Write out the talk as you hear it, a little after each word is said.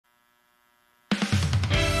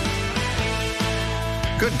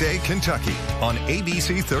Good Day Kentucky on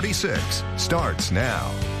ABC36 starts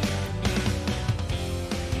now.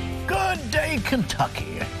 Good Day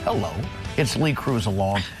Kentucky. Hello, it's Lee Cruz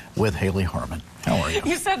along with Haley Harmon. How are you?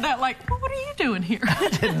 You said that like, well, what are you doing here? I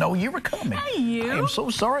didn't know you were coming. Hey, you. I am so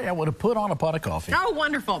sorry. I would have put on a pot of coffee. Oh,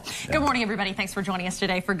 wonderful. Yeah. Good morning, everybody. Thanks for joining us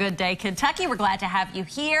today for Good Day Kentucky. We're glad to have you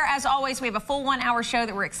here. As always, we have a full 1 hour show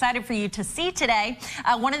that we're excited for you to see today.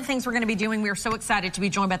 One of the things we're going to be doing, we are so excited to be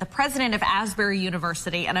joined by the president of Asbury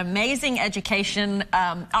University, an amazing education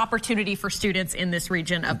opportunity for students in this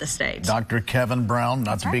region of the state. Dr. Kevin Brown,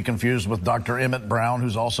 not to be confused with Dr. Emmett Brown,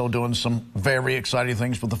 who's also doing some very exciting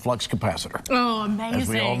things with the flux capacitor. Oh, amazing. As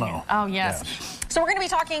we all know. Oh, yes. So we're going to be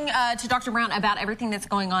talking to Dr. Brown about everything that's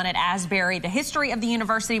going on at Asbury, the history of the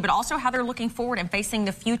university, but also how they're looking forward and facing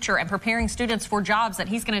the future and preparing students for jobs that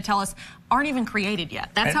he's going to tell us aren't even created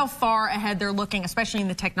yet. That's how far ahead they're looking, especially in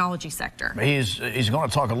the technology sector. He's going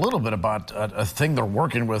to talk a little bit about a thing they're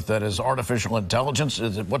working with that is artificial intelligence.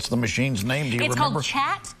 What's the machine's name? Do you remember? It's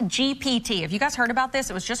called ChatGPT. Have you guys heard about this?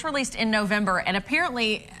 It was just released in November, and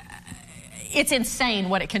apparently it's insane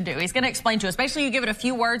what it can do. He's going to explain to us. Basically, you give it a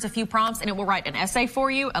few words, a few prompts, and it will write an essay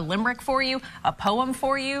for you, a limerick for you, a poem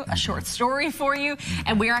for you, a short story for you.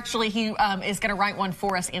 And we're actually, he is going to write one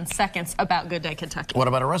for us in seconds about Good Day Kentucky. What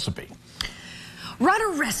about a recipe? Write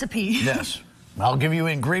a recipe. Yes. I'll give you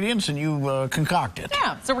ingredients and you concoct it.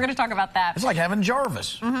 Yeah, so we're going to talk about that. It's like having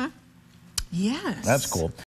Jarvis. Yes. That's cool.